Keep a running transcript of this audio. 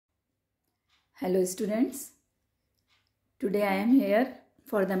Hello students, today I am here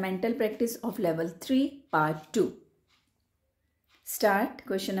for the mental practice of level 3 part 2. Start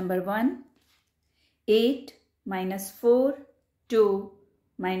question number 1. 8 minus 4, 2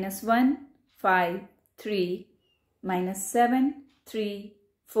 minus 1, 5, 3 minus 7, 3,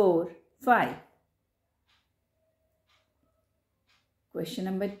 4, 5. Question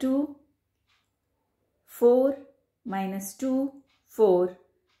number 2. 4 minus 2, 4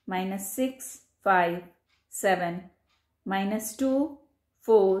 minus 6, 5, 7, minus 2,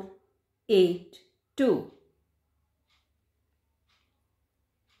 4, 8, 2.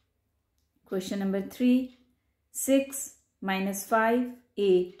 Question number 3. 6 minus 5,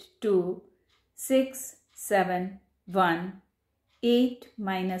 8, 2, 6, 7, 1, 8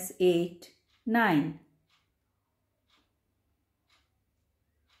 minus 8, 9.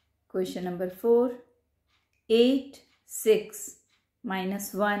 Question number 4. 8, 6,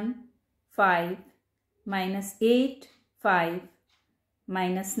 minus 1, 5, minus 8, 5,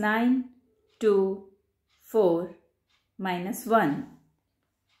 minus 9, 2, 4, minus 1.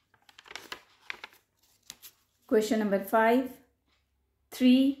 Question number 5.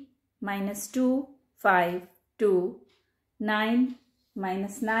 3 minus 2, 5, 2, 9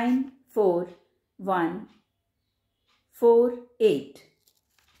 minus 9, 4, 1, 4, 8.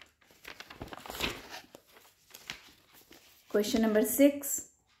 Question number 6.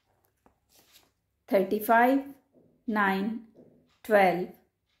 35, 9, 12,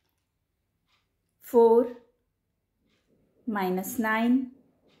 4, minus 9,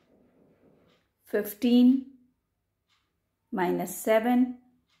 15, minus 7,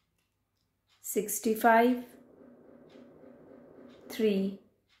 65, 3,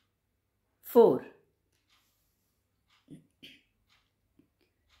 4.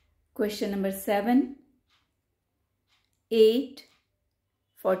 Question number 7. 8,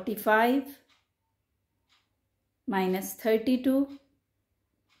 45, minus 32,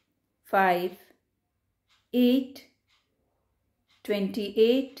 5, 8,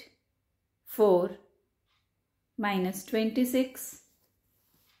 28, 4, minus 26,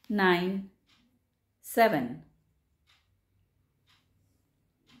 9, 7.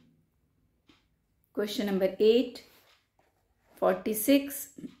 Question number 8. 46,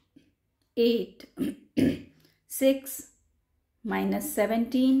 8, 6, minus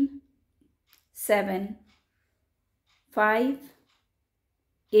 17, 7, 5,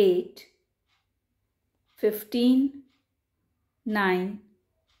 8, 15, 9,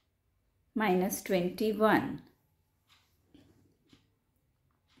 minus 21.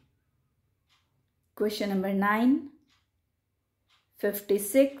 Question number 9.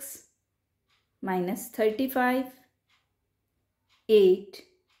 56, minus 35, 8,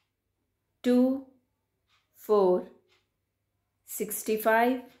 2, 4,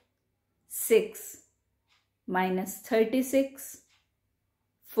 65, 6, minus 36,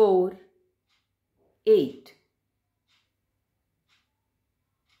 4, 8.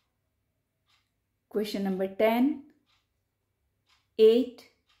 Question number 10. 8,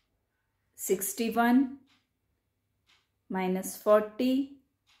 61, minus 40,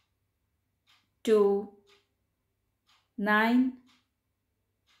 2, 9,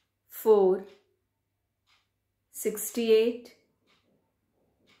 4, 68,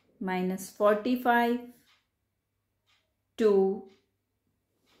 minus 45, 2,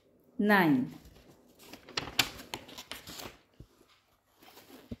 9.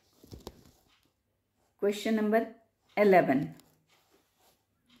 Question number 11.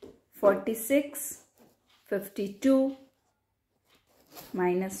 46, 52,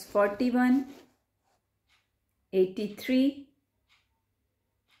 minus 41, 83,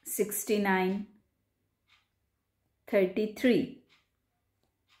 69, 33.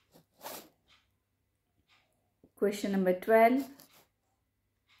 Question number 12.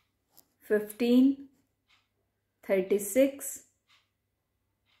 15, 36,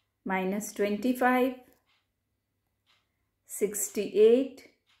 minus 25, 68,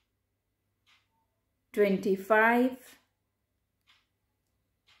 25,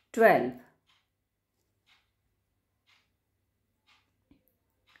 12.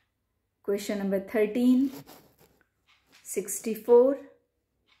 Question number 13. 64,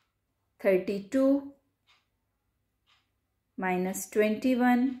 32, minus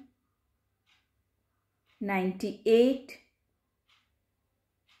 21, 98,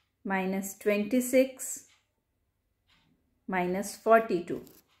 minus 26, minus 42.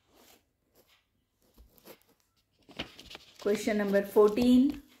 Question number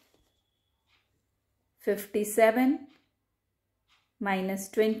 14. 57, minus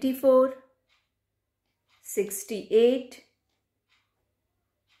 24, 68,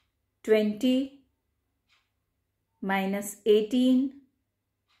 20 minus 18,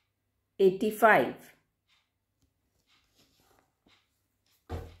 85.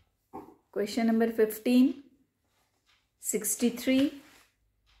 Question number 15. 63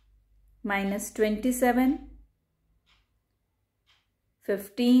 minus 27,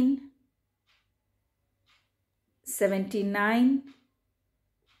 15, 79,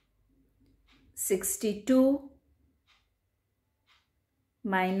 62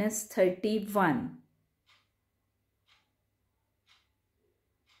 minus 31.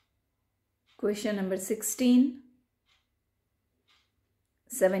 Question number 16.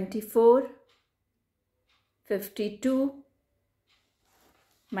 74, 52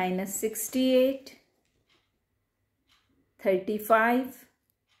 minus 68, 35,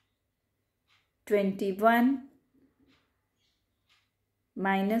 21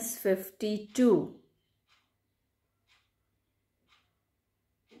 minus 52.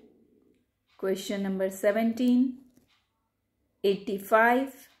 Question number 17.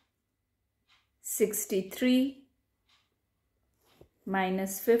 85, 63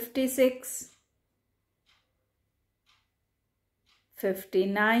 minus 56,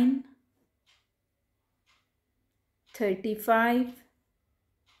 59, 35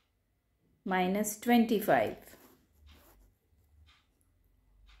 minus 25.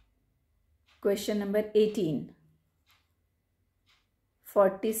 Question number 18.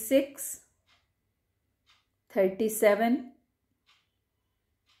 46, 37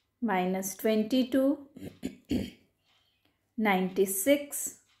 minus 22,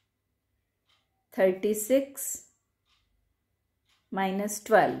 96, 36 minus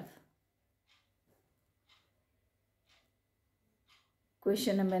 12.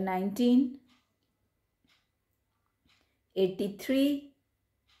 Question number 19. 83,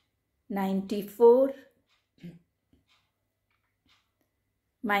 94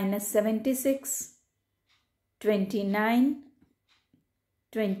 minus 76, 29,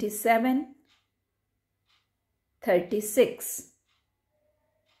 27, 36.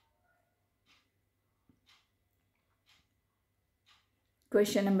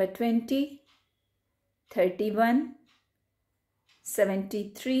 Question number 20. 31,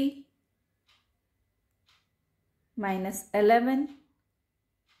 73 minus 11,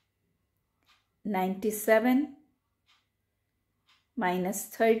 97 minus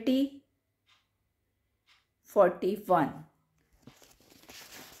 30, 41.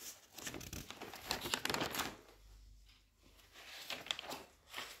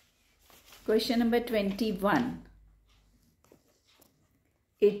 Question number 21.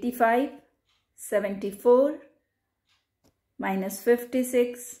 85, 74 minus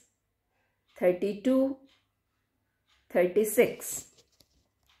 56, 32, 36.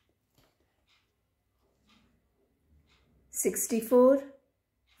 64,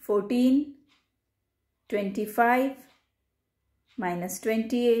 14, 25 minus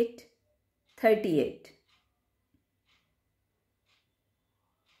 28, 38.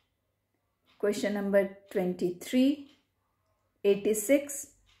 Question number 23. 86,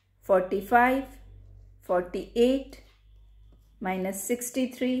 45, 48 minus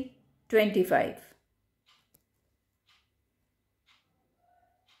 63, 25.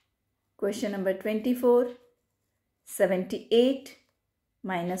 Question number 24. 78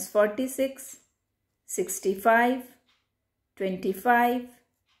 minus 46, 65, 25,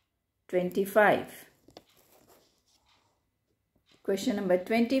 25. Question number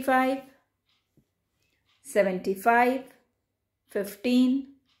 25. 75, 15,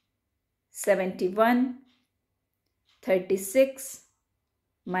 71, 36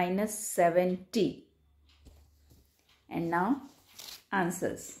 minus 70. And now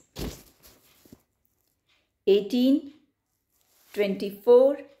answers. 18,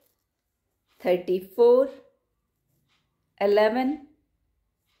 24, 34, 11,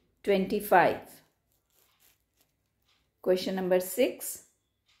 25. Question number 6.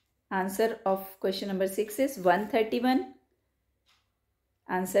 Answer of question number 6 is 131.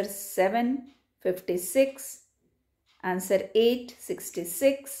 Answer 7, 56. Answer 8,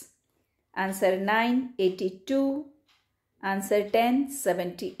 66. Answer 9, 82. Answer 10,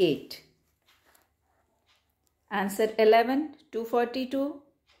 78. Answer 11, 242.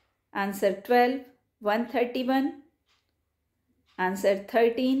 Answer 12, 131. Answer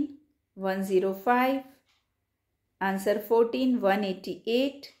 13, 105. Answer 14,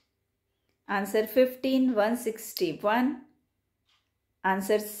 188. Answer 15, 161.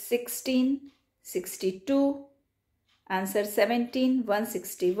 Answer 16, 62. Answer 17,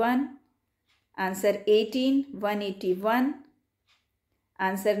 161. Answer 18, 181.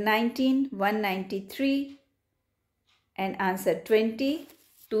 Answer 19, 193. And answer 20,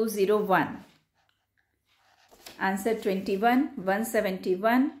 201. Answer 21,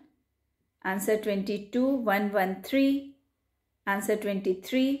 171. Answer 22, 113. Answer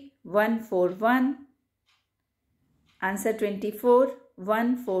 23, 141. Answer 24,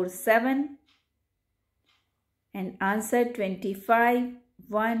 147. And answer 25,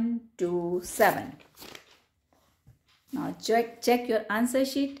 127. Now check your answer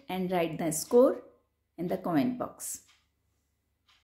sheet and write the score in the comment box.